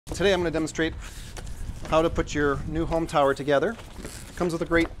Today I'm going to demonstrate how to put your new home tower together. It comes with a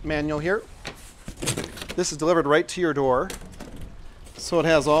great manual here. This is delivered right to your door. So it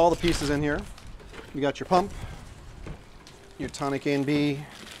has all the pieces in here. You got your pump, your tonic A and B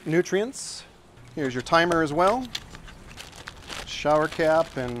nutrients. Here's your timer as well. Shower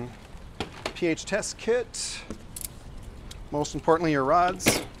cap and pH test kit. Most importantly, your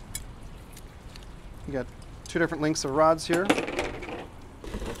rods. You got 2 different lengths of rods here.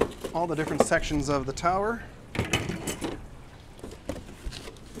 All the different sections of the tower.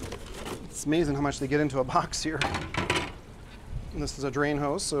 It's amazing how much they get into a box here. And this is a drain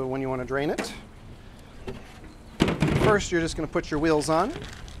hose, so when you want to drain it. First, you're just going to put your wheels on.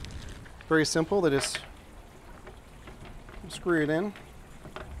 Very simple. They just screw it in.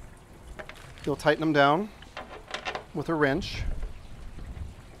 You'll tighten them down with a wrench.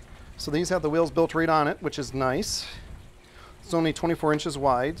 So these have the wheels built right on it, which is nice. It's only 24 inches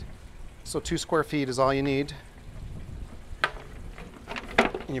wide, so 2 square feet is all you need.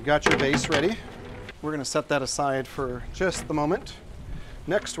 And you've got your base ready. We're going to set that aside for just the moment.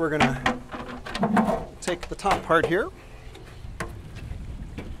 Next, we're going to take the top part here.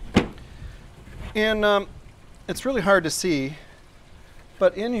 And it's really hard to see,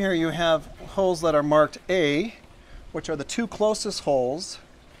 but in here you have holes that are marked A, which are the 2 closest holes.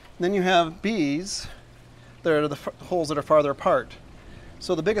 And then you have B's, that are the holes that are farther apart.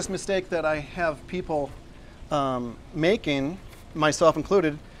 So the biggest mistake that I have people making, myself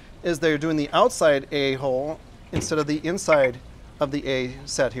included, is they're doing the outside A hole instead of the inside of the A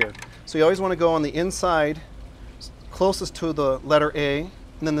set here. So you always want to go on the inside, closest to the letter A,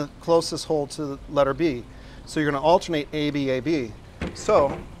 and then the closest hole to the letter B. So you're going to alternate A, B, A, B.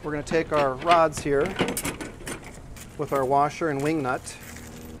 So we're going to take our rods here with our washer and wing nut.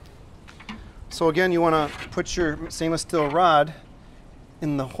 So again, you want to put your stainless steel rod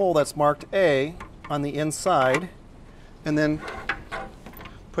in the hole that's marked A on the inside, and then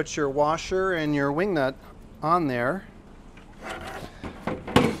put your washer and your wing nut on there.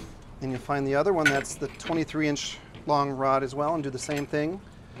 And you'll find the other one that's the 23-inch long rod as well, and do the same thing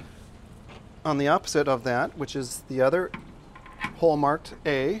on the opposite of that, which is the other hole marked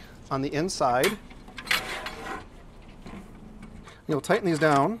A on the inside. You'll tighten these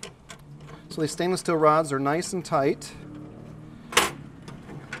down. So these stainless steel rods are nice and tight.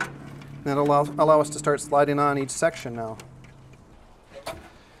 That'll allow us to start sliding on each section now.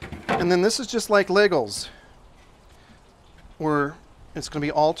 And then this is just like Legos, where it's going to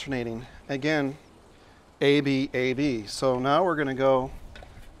be alternating. Again, A, B, A, B. So now we're going to go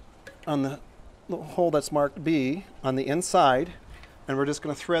on the hole that's marked B on the inside, and we're just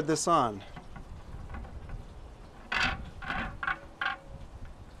going to thread this on.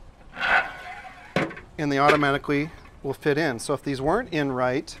 And they automatically will fit in. So if these weren't in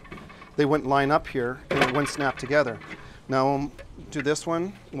right, they wouldn't line up here and it wouldn't snap together. Now we'll do this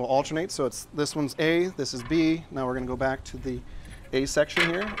one, we'll alternate. So it's this one's A, this is B. Now we're going to go back to the A section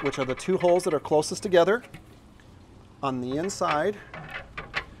here, which are the 2 holes that are closest together on the inside.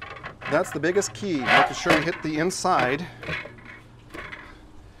 That's the biggest key, making sure you hit the inside.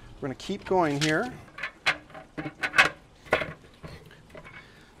 We're going to keep going here.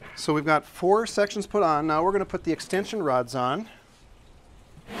 So we've got 4 sections put on. Now we're going to put the extension rods on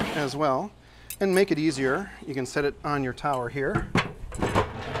as well. And make it easier, you can set it on your tower here.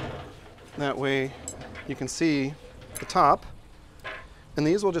 That way you can see the top. And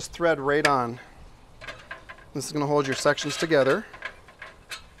these will just thread right on. This is going to hold your sections together.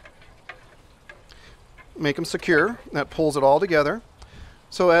 Make them secure. That pulls it all together.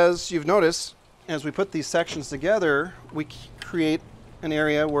 So as you've noticed, as we put these sections together, we create an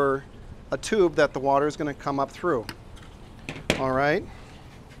area where a tube that the water is going to come up through. All right.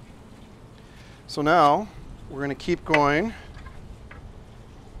 So now we're going to keep going,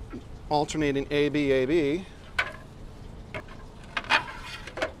 alternating A, B, A, B.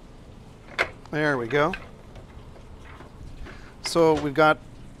 There we go. So we've got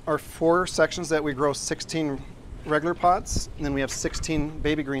our 4 sections that we grow 16 regular pots, and then we have 16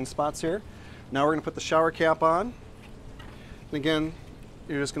 baby green spots here. Now we're going to put the shower cap on. And again,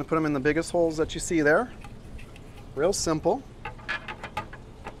 you're just going to put them in the biggest holes that you see there. Real simple.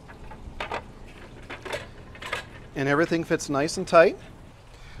 And everything fits nice and tight.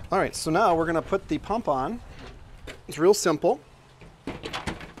 All right, so now we're going to put the pump on. It's real simple.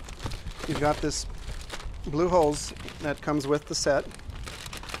 You've got this blue hose that comes with the set.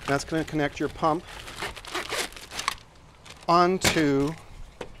 That's going to connect your pump onto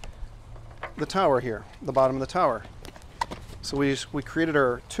the tower here, the bottom of the tower. So we created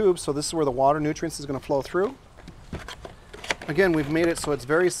our tube, so this is where the water nutrients is going to flow through. Again, we've made it so it's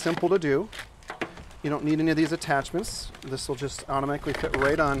very simple to do. You don't need any of these attachments. This will just automatically fit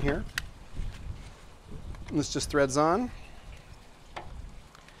right on here. And this just threads on.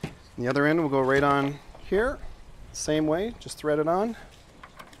 And the other end will go right on here. Same way, just thread it on.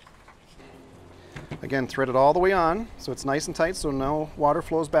 Again, thread it all the way on so it's nice and tight so no water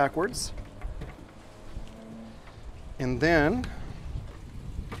flows backwards. And then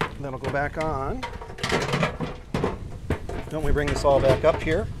that'll go back on. Then we bring this all back up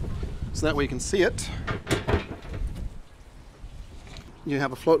here so that way you can see it. You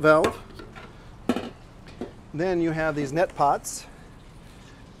have a float valve. Then you have these net pots.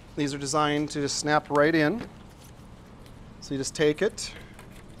 These are designed to just snap right in. So you just take it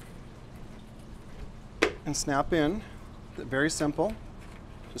and snap in. Very simple.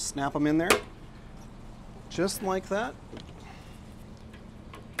 Just snap them in there. Just like that.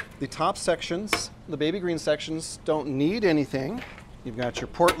 The top sections, the baby green sections, don't need anything. You've got your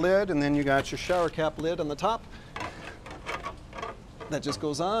port lid and then you got your shower cap lid on the top. That just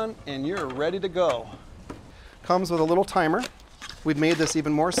goes on and you're ready to go. Comes with a little timer. We've made this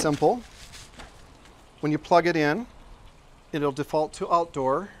even more simple. When you plug it in, it'll default to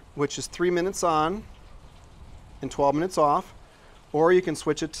outdoor, which is 3 minutes on and 12 minutes off. Or you can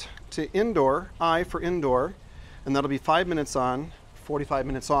switch it to indoor, I for indoor, and that'll be 5 minutes on, 45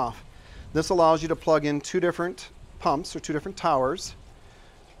 minutes off. This allows you to plug in 2 different pumps or 2 different towers.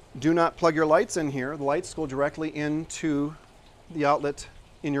 Do not plug your lights in here. The lights go directly into the outlet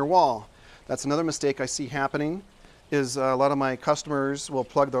in your wall. That's another mistake I see happening is a lot of my customers will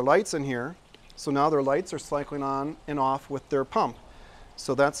plug their lights in here. So now their lights are cycling on and off with their pump.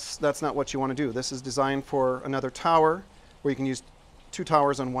 So that's not what you want to do. This is designed for another tower where you can use 2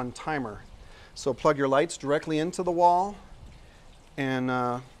 towers on 1 timer. So plug your lights directly into the wall,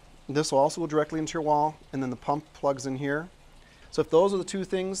 and this will also go directly into your wall, and then the pump plugs in here. So if those are the 2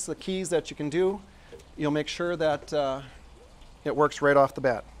 things, the keys that you can do, you'll make sure that it works right off the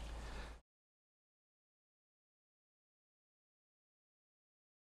bat.